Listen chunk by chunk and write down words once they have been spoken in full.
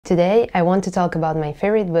Today, I want to talk about my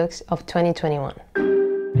favorite books of 2021.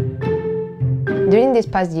 During this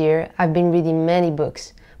past year, I've been reading many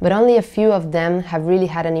books, but only a few of them have really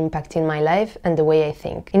had an impact in my life and the way I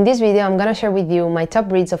think. In this video, I'm gonna share with you my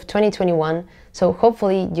top reads of 2021, so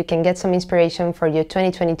hopefully you can get some inspiration for your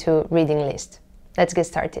 2022 reading list. Let's get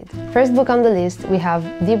started. First book on the list, we have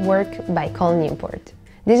Deep Work by Newport.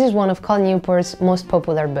 This is one of Newport's most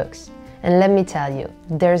popular books, and let me tell you,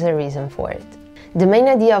 there's a reason for it. The main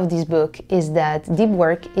idea of this book is that deep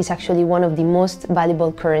work is actually one of the most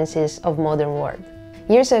valuable currencies of modern world.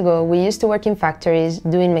 Years ago, we used to work in factories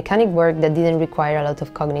doing mechanic work that didn't require a lot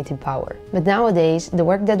of cognitive power. But nowadays, the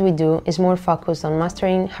work that we do is more focused on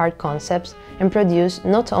mastering hard concepts and produce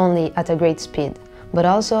not only at a great speed, but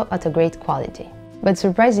also at a great quality. But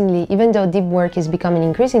surprisingly, even though deep work is becoming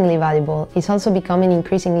increasingly valuable, it's also becoming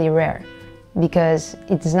increasingly rare, because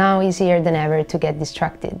it's now easier than ever to get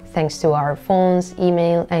distracted, thanks to our phones,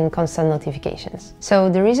 email, and constant notifications. So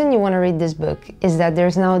the reason you want to read this book is that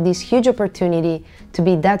there's now this huge opportunity to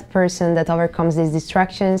be that person that overcomes these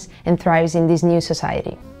distractions and thrives in this new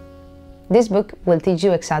society. This book will teach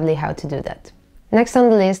you exactly how to do that. Next on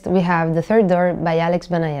the list, we have The Third Door by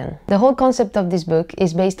Banayan. The whole concept of this book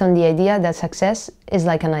is based on the idea that success is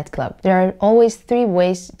like a nightclub. There are always three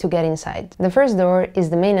ways to get inside. The first door is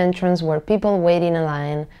the main entrance where people wait in a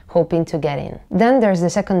line hoping to get in. Then there's the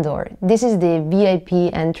second door. This is the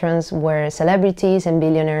VIP entrance where celebrities and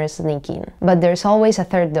billionaires sneak in. But there's always a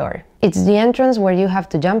third door. It's the entrance where you have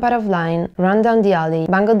to jump out of line, run down the alley,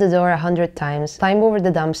 bang on the door 100 times, climb over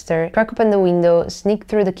the dumpster, crack open the window, sneak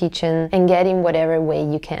through the kitchen, and get in whatever way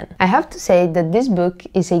you can. I have to say that this book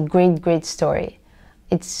is a great story.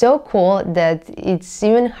 It's so cool that it's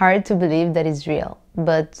even hard to believe that it's real,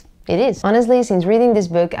 but it is. Honestly, since reading this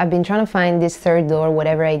book, I've been trying to find this third door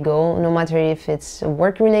wherever I go, no matter if it's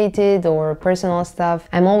work-related or personal stuff.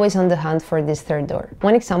 I'm always on the hunt for this third door.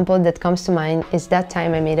 One example that comes to mind is that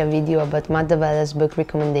time I made a video about Matt Davella's book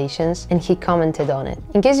recommendations, and he commented on it.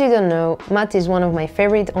 In case you don't know, Matt is one of my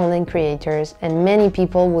favorite online creators, and many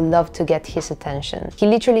people would love to get his attention. He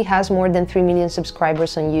literally has more than 3 million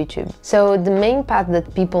subscribers on YouTube. So the main path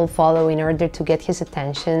that people follow in order to get his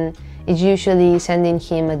attention is usually sending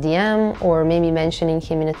him a DM or maybe mentioning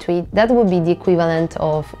him in a tweet. That would be the equivalent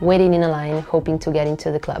of waiting in a line hoping to get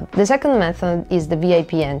into the club. The second method is the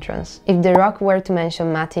VIP entrance. If The Rock were to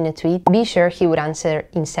mention Matt in a tweet, be sure he would answer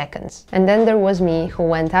in seconds. And then there was me, who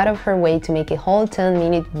went out of her way to make a whole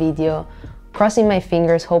 10-minute video, crossing my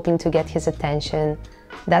fingers hoping to get his attention.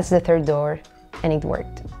 That's the third door, and it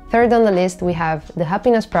worked. Third on the list, we have The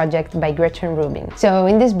Happiness Project by Gretchen Rubin. So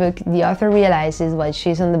in this book, the author realizes while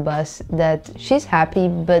she's on the bus that she's happy,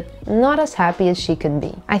 but not as happy as she could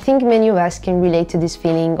be. I think many of us can relate to this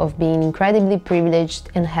feeling of being incredibly privileged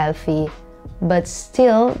and healthy, but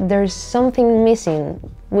still there's something missing.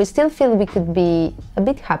 We still feel we could be a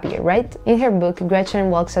bit happier, right? In her book, Gretchen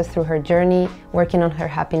walks us through her journey working on her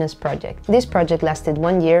happiness project. This project lasted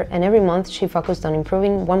 1 year, and every month she focused on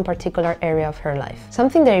improving one particular area of her life.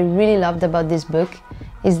 Something that I really loved about this book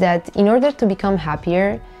is that in order to become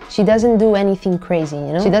happier, she doesn't do anything crazy,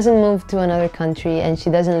 you know? She doesn't move to another country, and she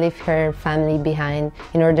doesn't leave her family behind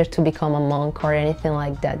in order to become a monk or anything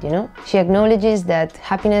like that, you know? She acknowledges that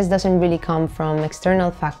happiness doesn't really come from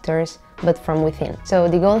external factors, but from within. So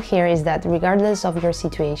the goal here is that regardless of your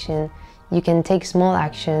situation, you can take small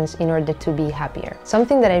actions in order to be happier.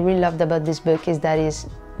 Something that I really loved about this book is that it's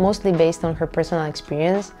mostly based on her personal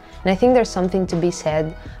experience, and I think there's something to be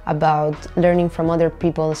said about learning from other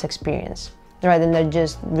people's experience, rather than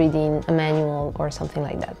just reading a manual or something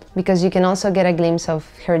like that. Because you can also get a glimpse of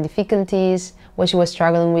her difficulties, what she was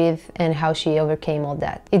struggling with, and how she overcame all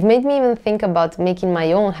that. It made me even think about making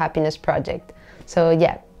my own happiness project. So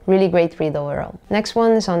yeah, really great read overall. Next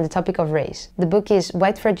one is on the topic of race. The book is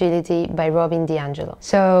White Fragility by Rubin, DiAngelo.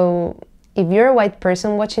 So if you're a white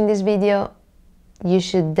person watching this video, you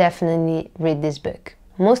should definitely read this book.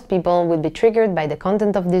 Most people will be triggered by the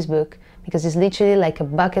content of this book because it's literally like a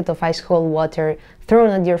bucket of ice cold water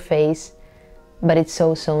thrown at your face, but it's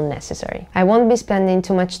so necessary. I won't be spending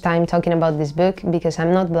too much time talking about this book because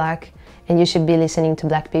I'm not black, and you should be listening to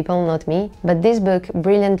black people, not me. But this book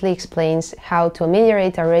brilliantly explains how to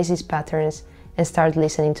ameliorate our racist patterns and start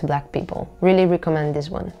listening to black people. Really recommend this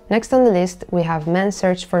one. Next on the list, we have Man's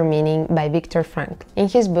Search for Meaning by Viktor Frankl. In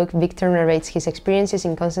his book, Viktor narrates his experiences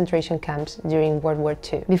in concentration camps during World War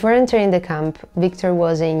II. Before entering the camp, Viktor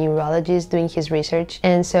was a neurologist doing his research,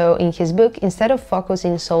 and so in his book, instead of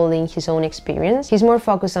focusing solely on his own experience, he's more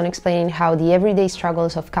focused on explaining how the everyday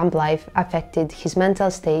struggles of camp life affected his mental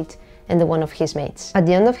state and the one of his mates. At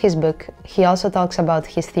the end of his book, he also talks about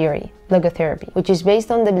his theory, logotherapy, which is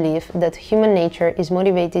based on the belief that human nature is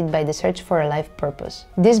motivated by the search for a life purpose.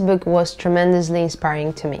 This book was tremendously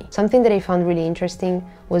inspiring to me. Something that I found really interesting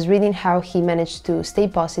was reading how he managed to stay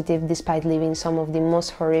positive despite living some of the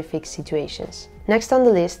most horrific situations. Next on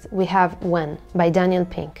the list, we have When by Daniel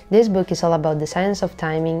Pink. This book is all about the science of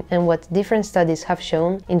timing and what different studies have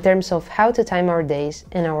shown in terms of how to time our days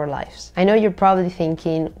and our lives. I know you're probably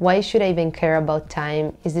thinking, why should I even care about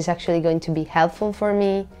time? Is this actually going to be helpful for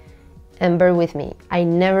me? And bear with me, I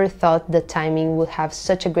never thought that timing would have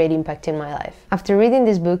such a great impact in my life. After reading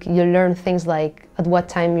this book, you'll learn things like at what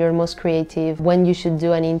time you're most creative, when you should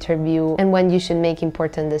do an interview, and when you should make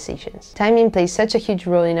important decisions. Timing plays such a huge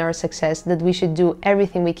role in our success that we should do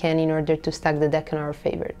everything we can in order to stack the deck in our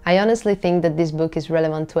favor. I honestly think that this book is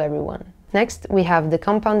relevant to everyone. Next, we have The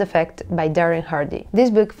Compound Effect by Darren Hardy. This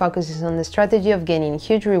book focuses on the strategy of gaining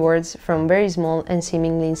huge rewards from very small and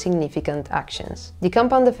seemingly insignificant actions. The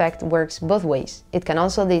compound effect works both ways. It can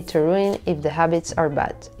also lead to ruin if the habits are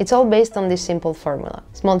bad. It's all based on this simple formula.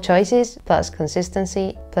 Small choices plus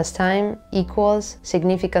consistency plus time equals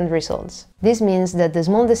significant results. This means that the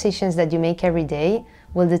small decisions that you make every day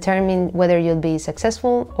will determine whether you'll be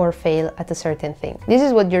successful or fail at a certain thing. This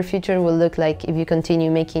is what your future will look like if you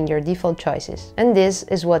continue making your default choices. And this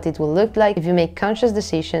is what it will look like if you make conscious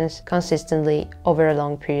decisions consistently over a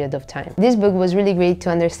long period of time. This book was really great to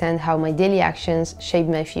understand how my daily actions shape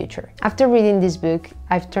my future. After reading this book,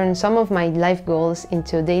 I've turned some of my life goals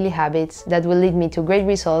into daily habits that will lead me to great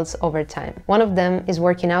results over time. One of them is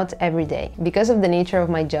working out every day. Because of the nature of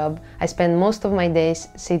my job, I spend most of my days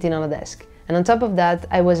sitting on a desk. And on top of that,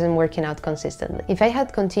 I wasn't working out consistently. If I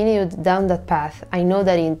had continued down that path, I know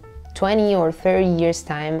that in 20 or 30 years'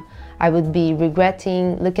 time, I would be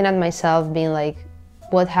regretting, looking at myself, being like,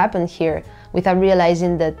 what happened here? Without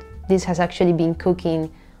realizing that this has actually been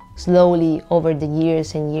cooking slowly over the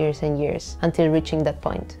years and years and years until reaching that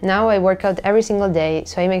point. Now I work out every single day,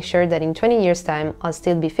 so I make sure that in 20 years' time, I'll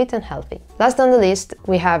still be fit and healthy. Last on the list,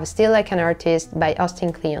 we have Still Like an Artist by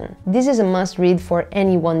Kleon. This is a must-read for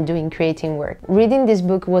anyone doing creating work. Reading this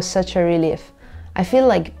book was such a relief. I feel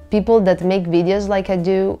like people that make videos like I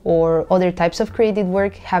do or other types of creative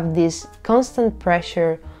work have this constant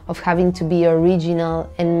pressure of having to be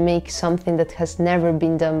original and make something that has never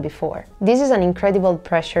been done before. This is an incredible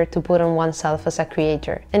pressure to put on oneself as a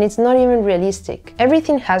creator, and it's not even realistic.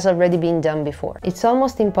 Everything has already been done before. It's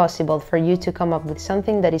almost impossible for you to come up with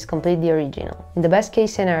something that is completely original. In the best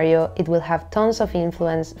case scenario, it will have tons of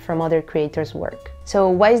influence from other creators' work. So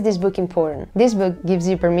why is this book important? This book gives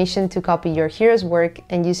you permission to copy your hero's work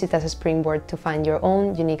and use it as a springboard to find your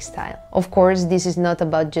own unique style. Of course, this is not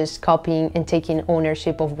about just copying and taking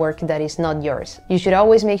ownership of work that is not yours. You should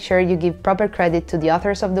always make sure you give proper credit to the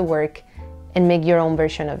authors of the work and make your own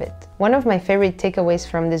version of it. One of my favorite takeaways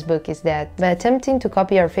from this book is that by attempting to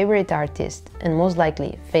copy our favorite artist, and most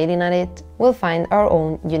likely failing at it, we'll find our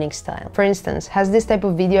own unique style. For instance, has this type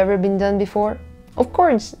of video ever been done before? Of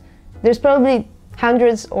course! There's probably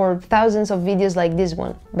hundreds or thousands of videos like this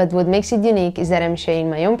one, but what makes it unique is that I'm sharing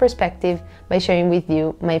my own perspective by sharing with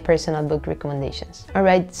you my personal book recommendations.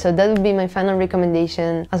 Alright, so that would be my final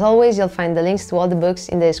recommendation. As always, you'll find the links to all the books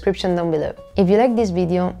in the description down below. If you like this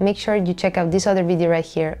video, make sure you check out this other video right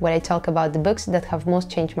here where I talk about the books that have most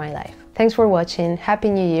changed my life. Thanks for watching, Happy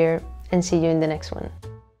New Year, and see you in the next one.